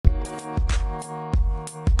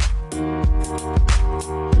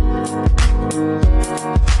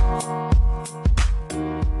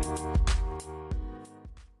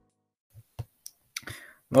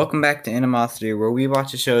Welcome back to Animosity, where we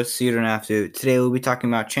watch a show so you don't have to. Today we'll be talking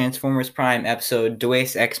about Transformers Prime episode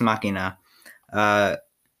Deus Ex Machina. I'm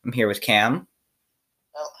here with Cam.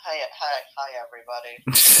 Oh, hi,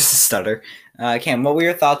 everybody. Stutter. Cam, what were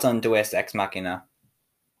your thoughts on Deus Ex Machina?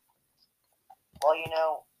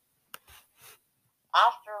 Well,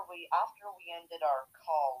 after we ended our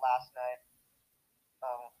call last night,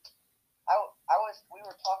 we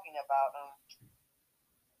were talking about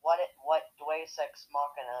what Deus Ex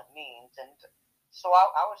Machina means, and so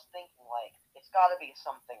I was thinking like it's got to be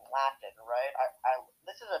something Latin, right?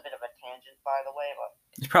 This is a bit of a tangent, by the way, but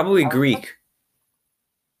It's probably Greek.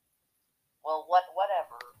 Well,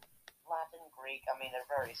 whatever. Latin, Greek, I mean, they're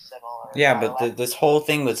very similar. Yeah, but this whole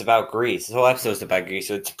thing was about Greece. This whole episode was about Greece,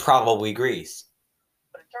 so it's probably Greece.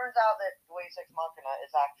 But it turns out that Deus Ex Machina is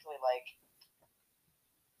actually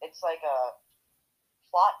it's like a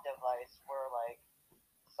plot device where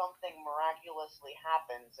something miraculously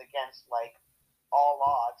happens against all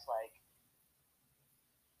odds. Like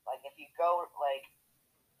if you go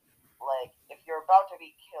if you're about to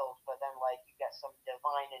be killed, but then you get some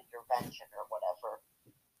divine intervention or whatever.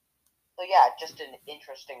 So yeah, just an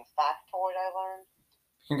interesting factoid I learned.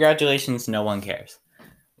 Congratulations, no one cares.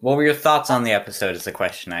 What were your thoughts on the episode is the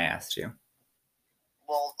question I asked you.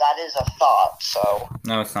 Well, that is a thought, so...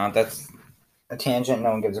 No, it's not. That's a tangent no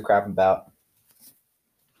one gives a crap about.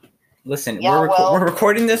 Listen, yeah, we're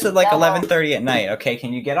recording this at 11:30 at night, okay?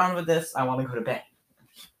 Can you get on with this? I want to go to bed.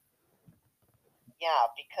 Yeah,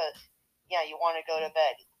 because... Yeah, you want to go to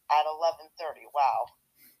bed at 11:30. Wow.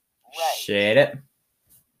 Right. Shit it.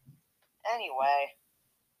 Anyway,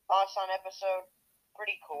 thoughts on episode?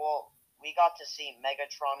 Pretty cool. We got to see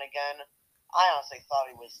Megatron again. I honestly thought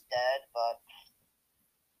he was dead, but...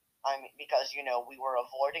 I mean, because, we were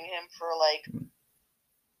avoiding him for,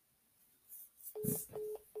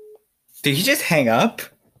 Did he just hang up?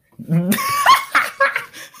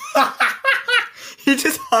 He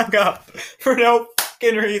just hung up for no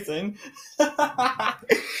fucking reason.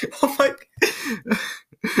 Oh my...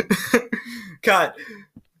 God.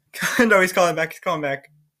 No, he's calling back. He's calling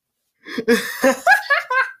back.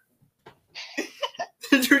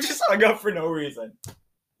 Did you just hung up for no reason?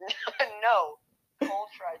 No. Cole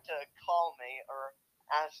tried to call me, or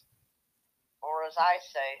as I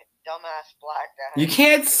say, dumbass black guy. You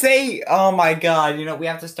can't say, oh my god, we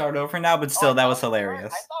have to start over now, but still, that was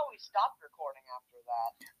hilarious. I thought we stopped recording after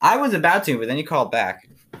that. I was about to, but then you called back.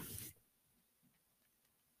 Wait,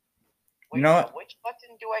 you know what? Which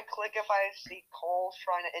button do I click if I see Cole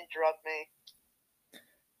trying to interrupt me?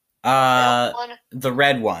 The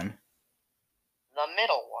red one. The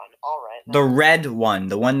middle one, alright. The red one.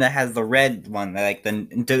 The one that has the red one, like the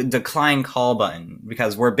decline call button,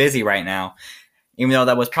 because we're busy right now. Even though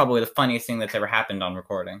that was probably the funniest thing that's ever happened on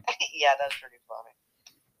recording. Yeah, that's pretty funny.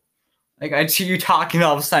 Like, I see you talking,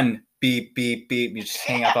 all of a sudden, beep, beep, beep, you just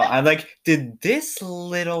hang up. I'm like, did this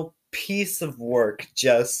little piece of work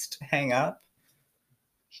just hang up?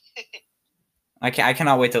 I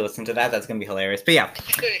cannot wait to listen to that. That's going to be hilarious. But yeah.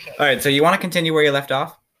 All right, so you want to continue where you left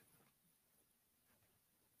off?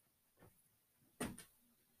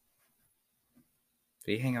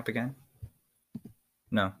 Did he hang up again?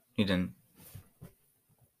 No, he didn't.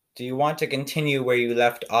 Do you want to continue where you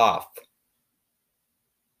left off?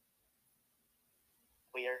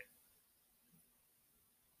 Weird.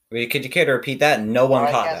 Could you care to repeat that? No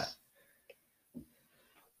one caught that.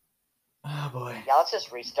 Oh boy. Yeah, let's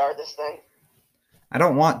just restart this thing. I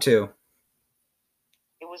don't want to.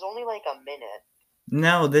 It was only like a minute.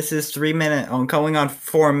 No, this is 3 minutes. I'm going on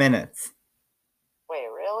 4 minutes. Wait,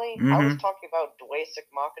 really? Mm-hmm. I was talking about Deus Ex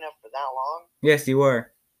Machina for that long? Yes, you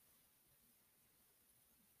were.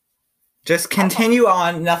 Just continue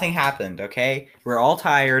on. Nothing happened, okay? We're all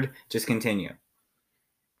tired. Just continue.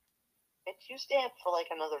 It's you stay up for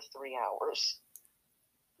another 3 hours.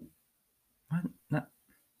 What? No.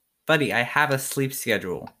 Buddy, I have a sleep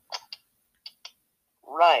schedule.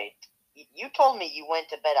 Right. You told me you went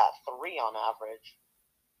to bed at 3 on average.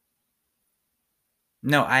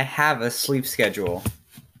 No, I have a sleep schedule.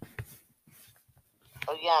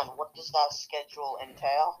 Oh yeah, and what does that schedule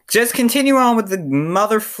entail? Just continue on with the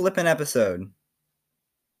mother flippin' episode.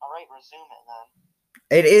 Alright, resume it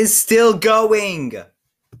then. It is still going!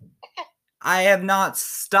 I have not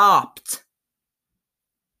stopped.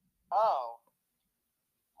 Oh.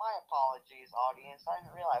 My apologies, audience. I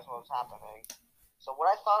didn't realize what was happening. So what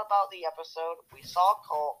I thought about the episode, we saw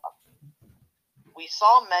Cole. We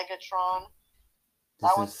saw Megatron.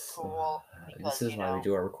 That was cool. Because, this is why we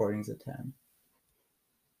do our recordings at 10.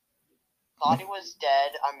 Thought he was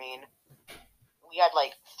dead. I mean, we had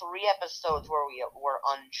 3 episodes where we were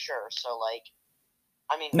unsure. So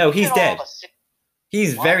I mean, No, we he's could all dead. have a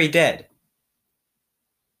He's What? very dead.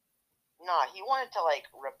 Nah, he wanted to like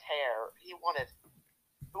repair. He wanted.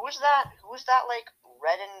 Who was that? Who was that like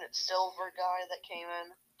red and silver guy that came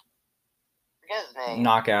in? Forget his name.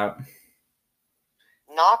 Knockout.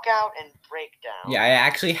 Knockout and Breakdown. Yeah, I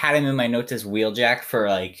actually had him in my notes as Wheeljack for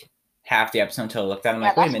like half the episode until I looked at him. Yeah,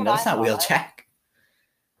 Like, wait a that's minute, what no, that's I not thought. Wheeljack.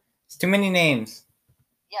 It's too many names.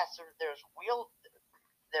 Yeah, so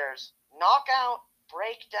there's Knockout,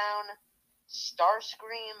 Breakdown,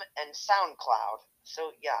 Starscream, and SoundCloud.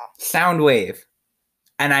 So yeah, Soundwave.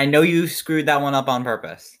 And I know you screwed that one up on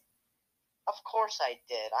purpose. of course I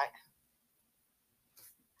did.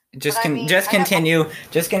 Just But I mean, just I got- continue.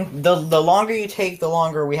 The longer you take, the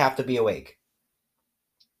longer we have to be awake.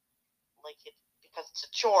 like it because it's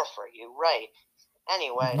a chore for you, right?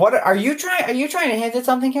 Anyway, What are you trying? Are you trying to hint at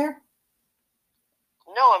something here?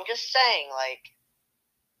 no, I'm just saying, like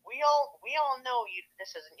we all know this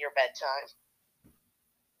isn't your bedtime.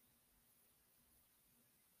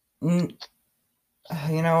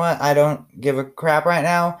 You know what? I don't give a crap right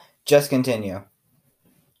now. Just continue.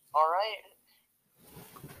 All right.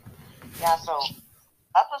 Yeah. So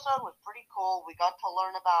episode was pretty cool. We got to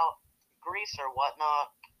learn about Grease or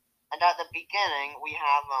whatnot, and at the beginning we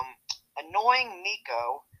have annoying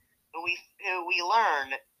Miko, who we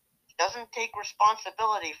learn doesn't take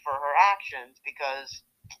responsibility for her actions because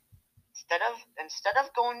instead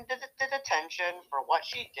of going to detention for what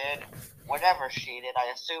she did, whatever she did,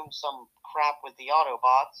 I assume some crap with the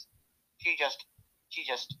Autobots, she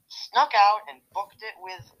just snuck out and booked it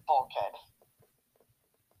with Bulkhead.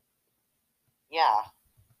 Yeah,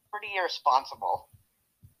 pretty irresponsible.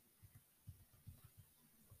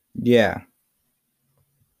 Yeah.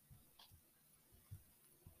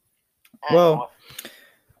 Well,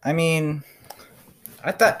 I mean,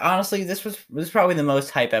 I thought honestly this was probably the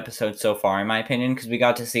most hype episode so far, in my opinion, because we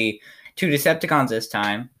got to see two Decepticons this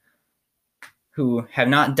time, who have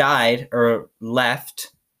not died or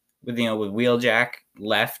left, with with Wheeljack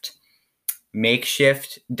left,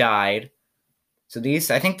 Makeshift died. So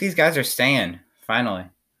I think these guys are staying finally.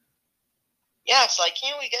 Yeah, it's like,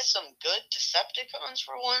 can't we get some good Decepticons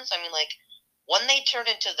for once? I mean, like, when they turn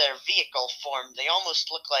into their vehicle form, they almost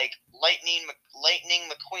look like Lightning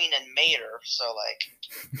McQueen and Mater. So,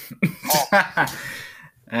 like,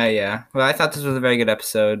 Yeah. Well, I thought this was a very good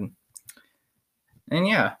episode, and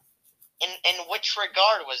yeah. In which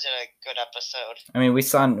regard was it a good episode? I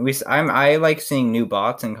mean, I like seeing new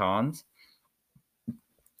bots and cons.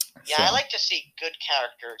 Yeah, so. I like to see good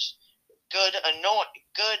characters, good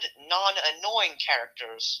non-annoying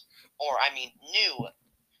characters, or I mean, new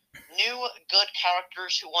good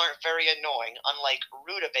characters who aren't very annoying, unlike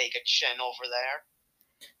Rutabaga Chin over there.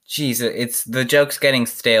 Jeez, it's the joke's getting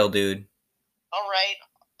stale, dude. All right,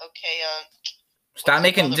 okay. Stop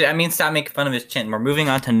making fun of his chin. We're moving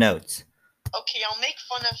on to notes. Okay, I'll make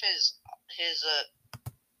fun of his.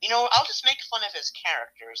 I'll just make fun of his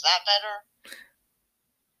character. Is that better?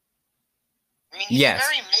 I mean,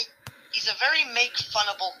 he's a very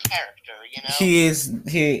make-funnable character, you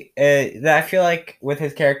know? I feel like with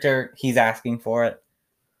his character, he's asking for it.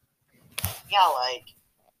 Yeah, like,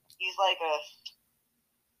 he's like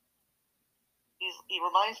he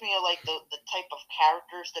reminds me of, like, the type of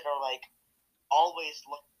characters that are, like, always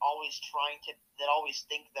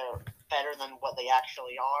think they're better than what they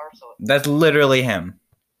actually are. So that's literally him.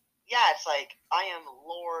 Yeah, it's like, I am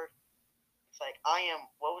Lord. It's like, I am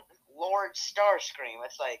Lord Starscream.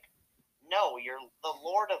 It's like, no, you're the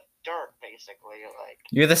Lord of Dirt, basically.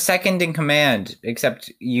 You're the second in command,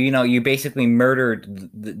 except you basically murdered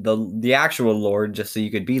the actual Lord just so you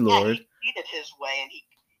could be Lord. Yeah, he cheated his way, and he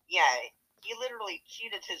literally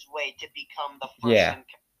cheated his way to become the first. Yeah.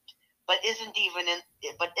 But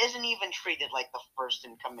isn't even treated like the first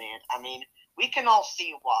in command. I mean, we can all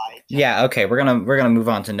see why. Yeah. Okay. We're gonna move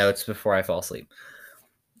on to notes before I fall asleep.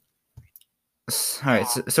 All right.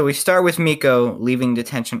 So we start with Miko leaving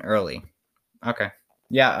detention early. Okay.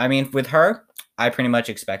 Yeah. I mean, with her, I pretty much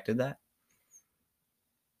expected that.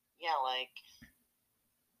 Yeah. Like,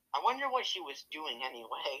 I wonder what she was doing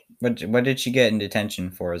anyway. What did she get in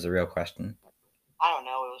detention for? Is the real question. I don't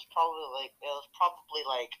know. It was probably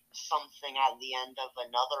like something at the end of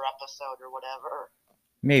another episode or whatever.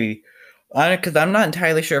 Maybe, because I'm not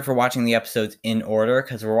entirely sure if we're watching the episodes in order,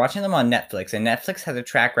 because we're watching them on Netflix, and Netflix has a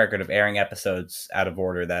track record of airing episodes out of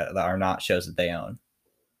order that are not shows that they own.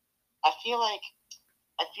 I feel like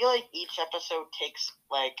each episode takes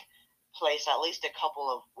like place at least a couple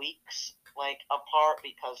of weeks like apart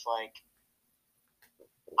because like.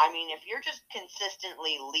 I mean, if you're just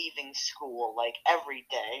consistently leaving school, like, every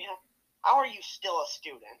day, how are you still a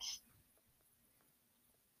student?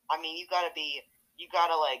 I mean, you gotta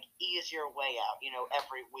like ease your way out,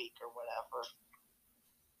 every week or whatever.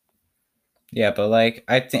 Yeah, but like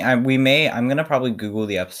I think I'm gonna probably Google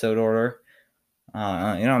the episode order.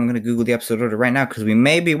 I'm gonna Google the episode order right now because we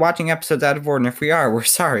may be watching episodes out of order. And if we are, we're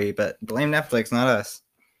sorry, but blame Netflix, not us.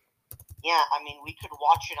 Yeah, I mean, we could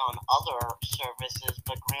watch it on other services,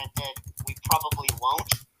 but granted, we probably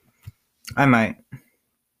won't. I might.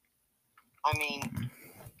 I mean,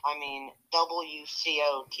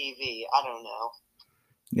 WCO TV. I don't know.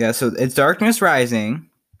 Yeah, so it's Darkness Rising.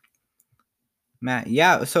 Matt,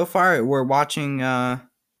 yeah, so far we're watching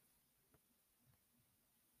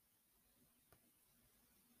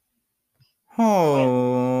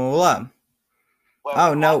hold up.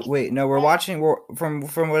 Oh no, wait, no, we're watching from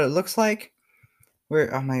what it looks like.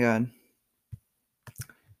 Oh my god.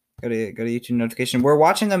 Go to YouTube notification. We're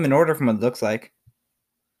watching them in order from what it looks like.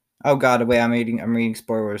 Oh god, wait, I'm reading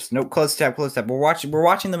spoilers. Nope, close tab. We're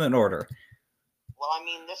watching them in order. Well, I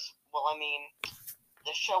mean,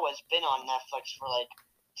 the show has been on Netflix for like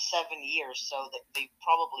 7 years, so that they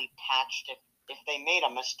probably patched it. If they made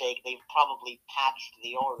a mistake, they've probably patched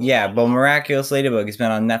the order. Yeah, but Miraculous Ladybug has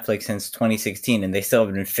been on Netflix since 2016, and they still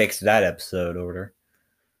haven't fixed that episode order.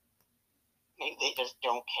 Maybe they just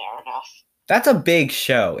don't care enough. That's a big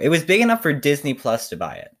show. It was big enough for Disney Plus to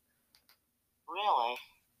buy it. Really?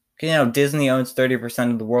 Because, Disney owns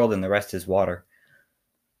 30% of the world, and the rest is water.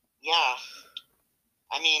 Yeah.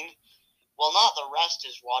 I mean, well, not the rest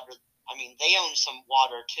is water. I mean, they own some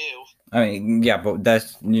water too. I mean, yeah, but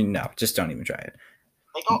just don't even try it.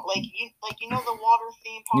 Like the water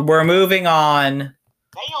theme park. We're moving on.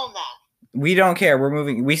 They own that. We don't care. We're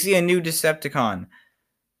moving. We see a new Decepticon.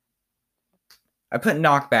 I put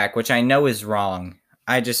knockback, which I know is wrong.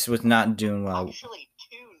 I just was not doing well. Actually,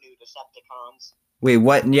 2 new Decepticons. Wait,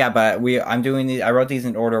 what? Yeah, but I'm doing these. I wrote these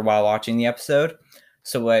in order while watching the episode.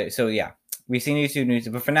 So yeah, we've seen these 2 news.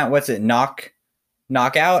 But for now, what's it? Knockout.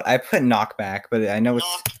 I put knockback, but I know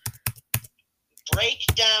it's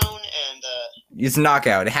breakdown and it's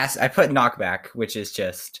knockout. I put knockback, which is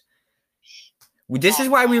just. This is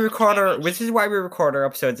why we record our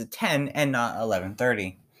episodes at 10 and not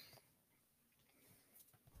 11:30.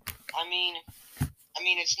 I mean,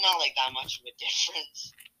 it's not like that much of a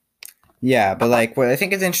difference. Yeah, but like what I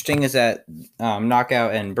think is interesting is that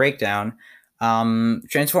knockout and breakdown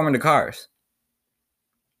transform into cars.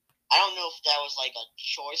 I don't know if that was like a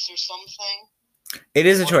choice or something. It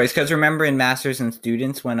is a choice because remember in Masters and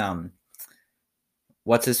Students when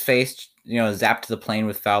what's his face zapped the plane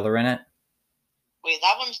with Fowler in it. Wait,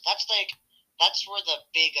 that's where the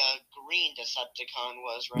big green Decepticon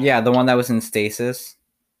was, right? Yeah, the one that was in stasis.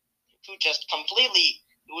 Who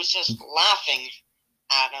was just laughing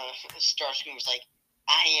at Starscream. Was like,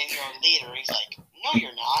 "I am your leader." He's like, "No,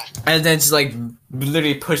 you're not." And then just like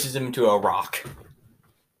literally pushes him into a rock.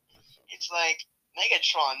 It's like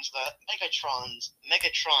Megatron's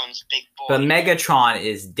big boy. But Megatron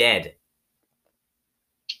is dead.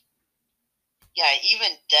 Yeah, even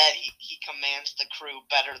dead, he commands the crew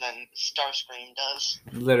better than Starscream does.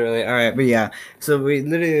 Literally, all right, but yeah. So we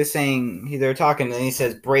literally were saying they're talking, and he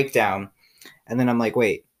says breakdown, and then I'm like,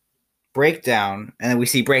 wait, breakdown, and then we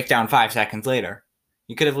see breakdown 5 seconds later.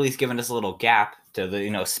 You could have at least given us a little gap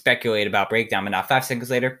to speculate about breakdown, but now 5 seconds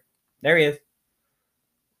later, there he is.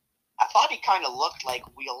 I thought he kind of looked like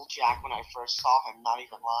Wheeljack when I first saw him. Not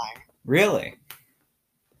even lying. Really?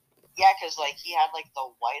 Yeah, because like he had like the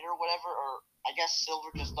white or whatever, or I guess silver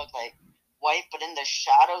just looked like white, but in the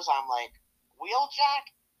shadows, I'm like, Wheeljack,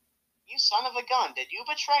 you son of a gun! Did you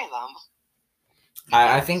betray them?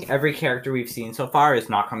 I think every character we've seen so far is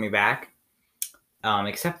not coming back,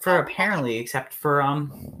 except for I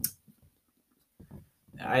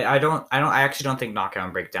actually don't think Knockout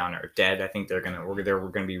and Breakdown are dead. I think we're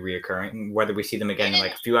gonna be reoccurring, whether we see them again in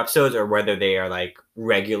like a few episodes or whether they are like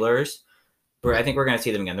regulars. But I think we're gonna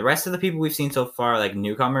see them again. The rest of the people we've seen so far, like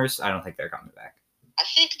newcomers, I don't think they're coming back. I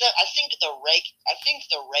think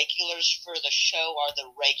the regulars for the show are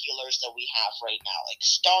the regulars that we have right now, like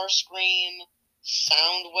Starscream,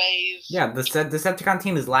 Soundwave. Yeah, the Decepticon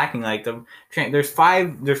team is lacking. Like there's five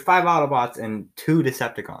Autobots and 2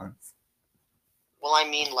 Decepticons. Well, I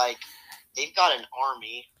mean, like they've got an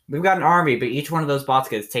army. We've got an army, but each one of those bots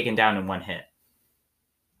gets taken down in one hit.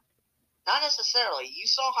 Not necessarily. You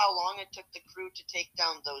saw how long it took the crew to take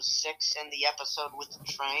down those 6 in the episode with the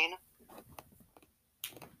train.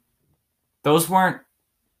 Those weren't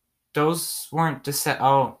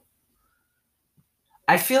Oh.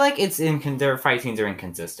 I feel like their fight scenes are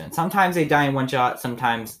inconsistent. Sometimes they die in one shot.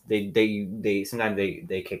 Sometimes they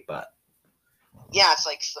kick butt. Yeah, it's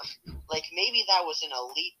like maybe that was an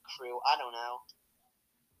elite crew. I don't know.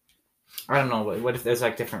 I don't know. What if there's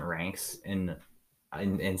like different ranks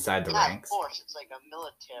inside the Yeah, of ranks? course, it's like a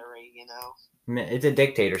military, you know. It's a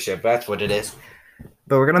dictatorship. That's what it is.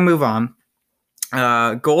 But we're gonna move on.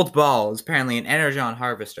 Gold Ball is apparently an energon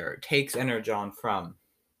harvester. It takes energon from,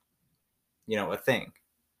 a thing,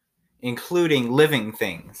 including living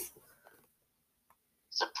things.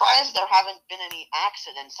 Surprised there haven't been any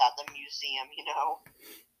accidents at the museum, you know?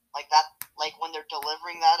 Like that, like when they're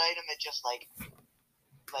delivering that item, it just like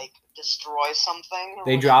destroys something.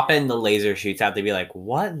 They drop it and the laser shoots out. They'd be like,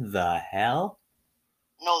 "What the hell?"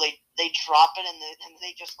 No, they drop it and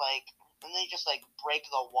they just like break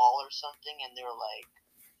the wall or something, and they're like,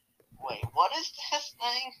 "Wait, what is this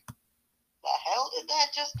thing? The hell did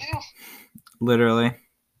that just do?" Literally.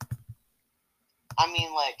 I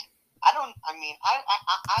mean, like, I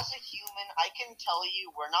as a human, I can tell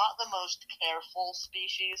you we're not the most careful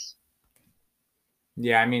species.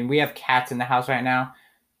 Yeah, I mean, we have cats in the house right now.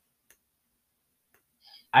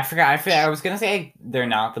 I forgot. I was gonna say they're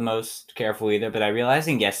not the most careful either, but I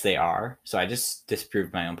realizing yes they are. So I just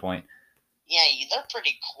disproved my own point. Yeah, they're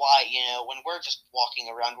pretty quiet. You know, when we're just walking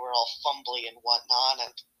around, we're all fumbly and whatnot.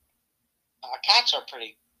 And cats are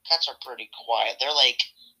pretty quiet. They're like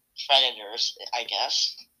predators, I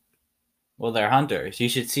guess. Well, they're hunters. You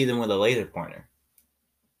should see them with a laser pointer.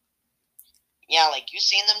 Yeah, like you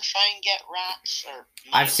seen them try and get rats or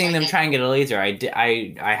mice, I've seen them try and get a laser.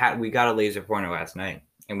 We got a laser pointer last night,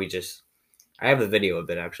 and I have a video of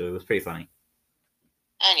it actually. It was pretty funny.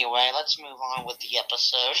 Anyway, let's move on with the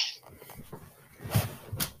episode.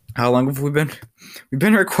 How long have we been? We've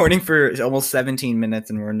been recording for almost 17 minutes,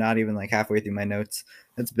 and we're not even like halfway through my notes.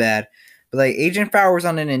 That's bad. But like Agent Fowler's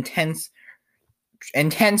on an intense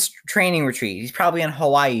training retreat. He's probably in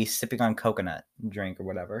Hawaii sipping on coconut drink or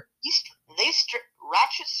whatever.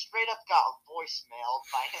 Ratchet straight up got voicemail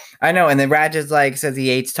by him. I know, and then Ratchet's like says he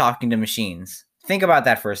hates talking to machines. Think about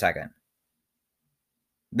that for a second.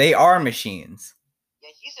 They are machines. Yeah,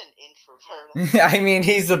 he's an introvert. I mean,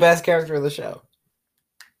 he's the best character of the show.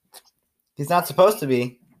 He's not supposed to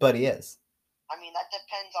be, but he is. I mean, that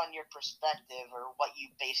depends on your perspective or what you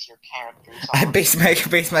base your characters on. I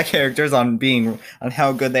base my characters on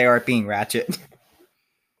how good they are at being Ratchet.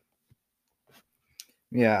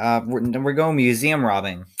 Yeah, we're going museum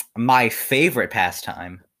robbing. My favorite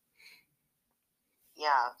pastime.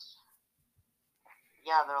 Yeah.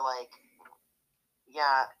 Yeah, they're like,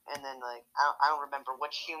 yeah, and then like I don't remember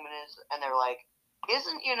which human is, and they're like,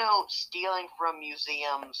 isn't stealing from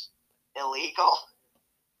museums illegal?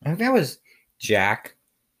 I think that was Jack.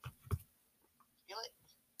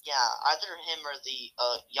 Yeah, either him or the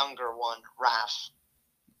younger one, Raph.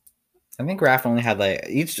 I think Raph only had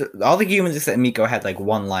all the humans except Miko had like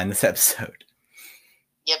one line this episode.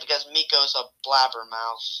 Yeah, because Miko's a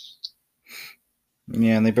blabbermouth.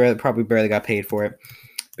 Yeah, and they probably barely got paid for it.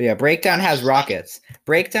 But yeah, Breakdown has rockets.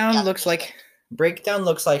 Breakdown looks like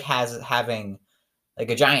having like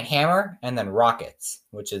a giant hammer and then rockets,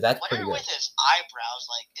 that's pretty good. With his eyebrows,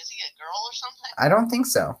 like, is he a girl or something? I don't think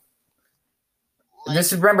so. Like,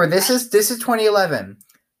 this is 2011.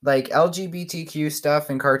 Like LGBTQ stuff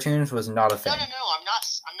in cartoons was not a thing. No, I'm not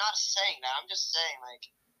saying that. I'm just saying like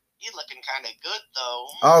he's looking kind of good though.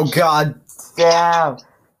 Oh God, damn.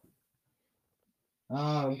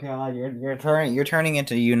 Oh God, you're turning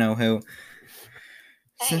into you know who.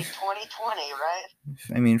 Hey, 2020, right?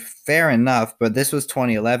 I mean, fair enough, but this was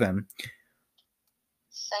 2011.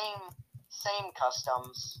 Same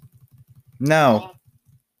customs. No.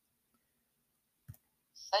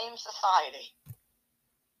 Same society.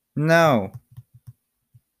 No.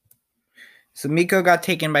 So Miko got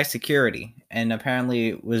taken by security and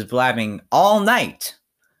apparently was blabbing all night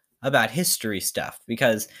about history stuff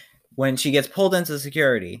because when she gets pulled into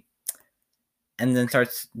security and then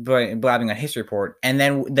starts blabbing a history report, and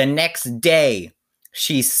then the next day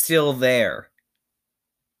she's still there.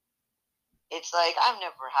 It's like, I've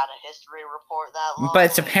never had a history report that long.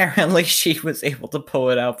 But apparently she was able to pull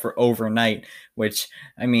it out for overnight, which,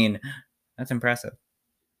 I mean, that's impressive.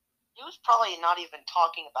 She was probably not even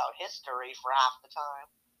talking about history for half the time.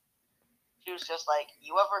 She was just like,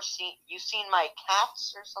 you seen my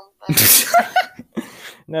cats or something?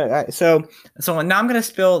 No, so now I'm gonna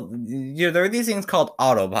spill. There are these things called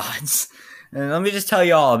Autobots, and let me just tell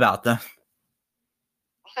you all about them.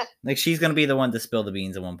 Like she's gonna be the one to spill the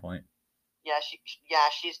beans at one point. Yeah,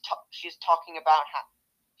 she's talking about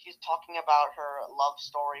her love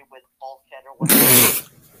story with Bulkhead or whatever.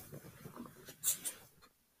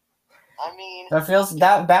 I mean,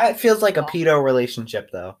 that feels like a pedo relationship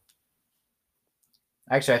though.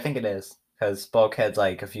 Actually, I think it is because Bulkhead's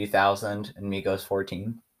like a few thousand and Miko's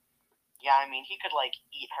 14. Yeah, I mean, he could, like,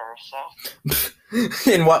 eat her, so...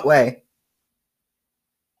 In what way?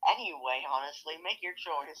 Anyway, honestly, make your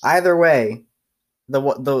choice. Either way.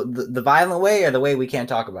 The violent way or the way we can't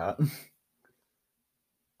talk about?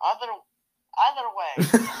 Either way.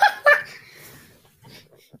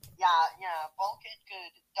 Yeah, Bulkhead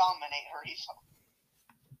could dominate her.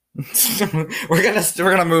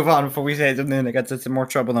 we're gonna move on before we say something that gets us in more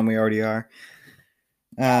trouble than we already are.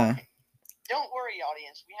 Don't worry,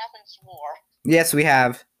 audience. We haven't swore. Yes, we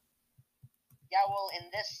have. Yeah, well,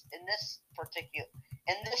 in this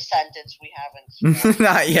sentence, we haven't sworn.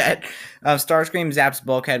 Not yet. Starscream zaps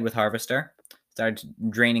Bulkhead with Harvester. Starts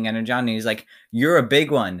draining energy on, and he's like, "You're a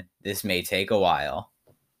big one. This may take a while."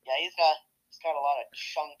 Yeah, he's got a lot of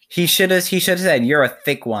chunk. He should have said, "You're a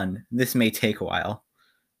thick one. This may take a while."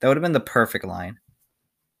 That would have been the perfect line.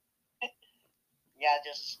 Yeah,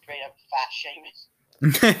 just straight up fat shaming.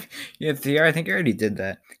 Yeah, Theo, I think you already did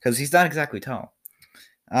that because he's not exactly tall.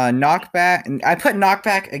 Knockback. I put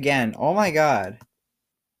knockback again. Oh my god.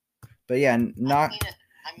 But yeah, I mean, I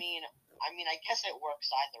guess it works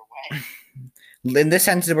either way. In this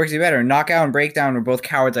sentence, it works even better. Knockout and Breakdown are both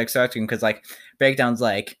cowards like Starscream because like Breakdown's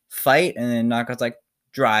like fight, and then Knockout's like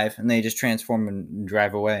drive, and they just transform and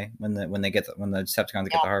drive away when the Decepticons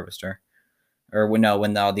get the Harvester, or when the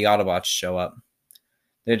Autobots show up.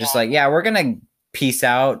 They're just like, yeah, we're gonna peace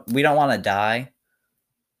out. We don't want to die.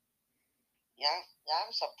 Yeah,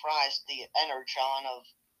 I'm surprised the energon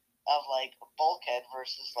of like Bulkhead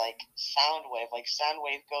versus like Soundwave. Like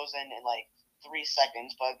Soundwave goes in like 3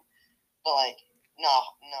 seconds, but like no.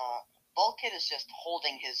 Bulkhead is just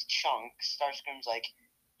holding his chunk. Starscream's like,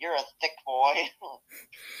 "You're a thick boy."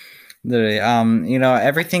 Literally,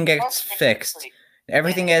 everything gets fixed.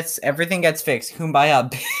 Everything gets fixed.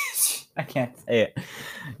 Kumbaya, bitch. I can't say it.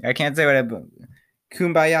 I can't say what I.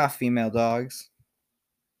 Kumbaya, female dogs.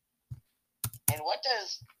 And what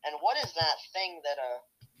is that thing that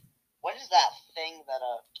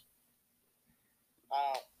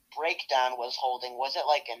Breakdown was holding? Was it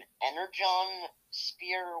like an energon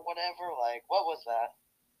spear or whatever? Like, what was that?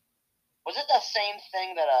 Was it the same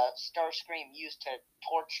thing that Starscream used to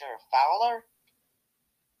torture Fowler?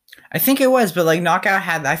 I think it was, but like Knockout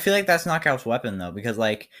had. I feel like that's Knockout's weapon though, because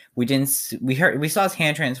like we saw his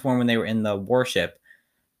hand transform when they were in the warship.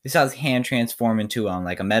 We saw his hand transform into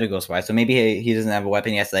like a Metaghost Wise, so maybe he doesn't have a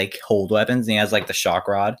weapon. He has to like hold weapons, and he has like the shock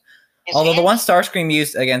rod. Although the one Starscream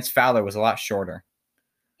used against Fowler was a lot shorter.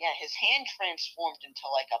 Yeah, his hand transformed into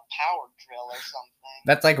like a power drill or something.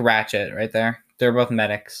 That's like Ratchet right there. They're both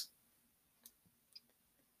medics.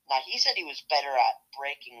 Now, he said he was better at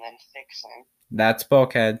breaking than fixing. That's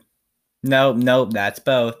Bulkhead. Nope, that's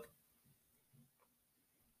both.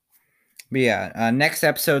 But yeah, next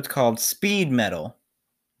episode's called Speed Metal.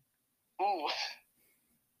 Ooh.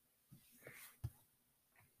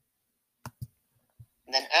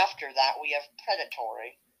 And then after that, we have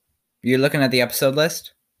Predatory. You're looking at the episode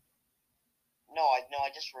list? No, I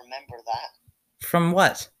just remember that. From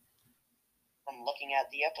what? From looking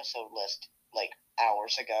at the episode list, like,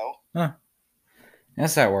 hours ago. Huh.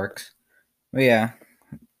 Yes, that works. But yeah.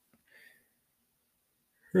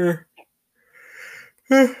 Oh,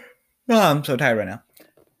 I'm so tired right now.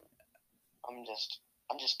 I'm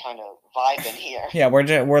just kind of vibing here. Yeah, we're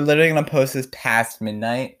literally gonna post this past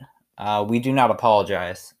midnight. We do not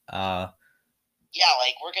apologize. Yeah,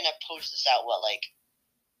 like we're gonna post this out like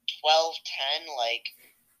 12:10. Like,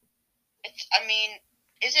 it's. I mean,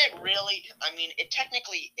 is it really? I mean, it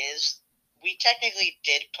technically is. We technically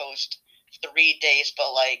did post 3 days,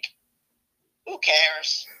 but like, who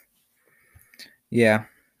cares? Yeah.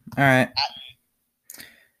 All right.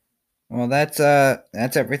 Well, that's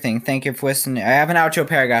everything. Thank you for listening. I have an outro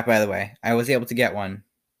paragraph, by the way. I was able to get one.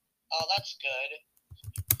 Oh, that's good.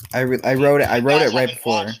 I wrote it. I wrote it right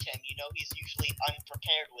before. Him, he's usually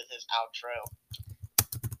unprepared with his outro.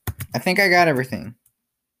 I think I got everything.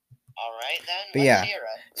 All right, then. But let's hear it.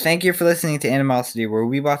 Thank you for listening to Animosity, where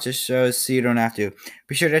we watch the shows so you don't have to.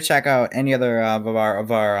 Be sure to check out any other of our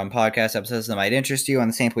podcast episodes that might interest you on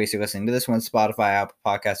the same place you're listening to this one: Spotify, Apple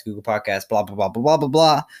Podcasts, Google Podcasts, blah blah blah blah blah blah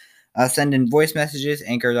blah. Send in voice messages,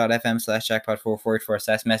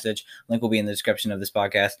 anchor.fm/jackpot444/message. Link will be in the description of this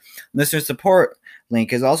podcast. Listener support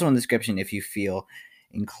link is also in the description if you feel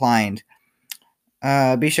inclined.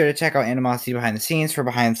 Be sure to check out Animosity Behind the Scenes for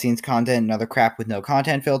behind the scenes content and other crap with no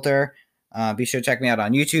content filter. Be sure to check me out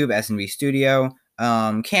on YouTube, SNV Studio.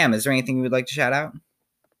 Cam, is there anything you would like to shout out?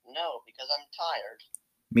 No, because I'm tired.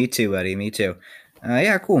 Me too, buddy. Me too.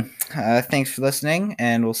 Yeah, cool. Thanks for listening,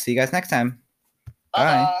 and we'll see you guys next time.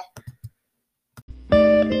 Bye.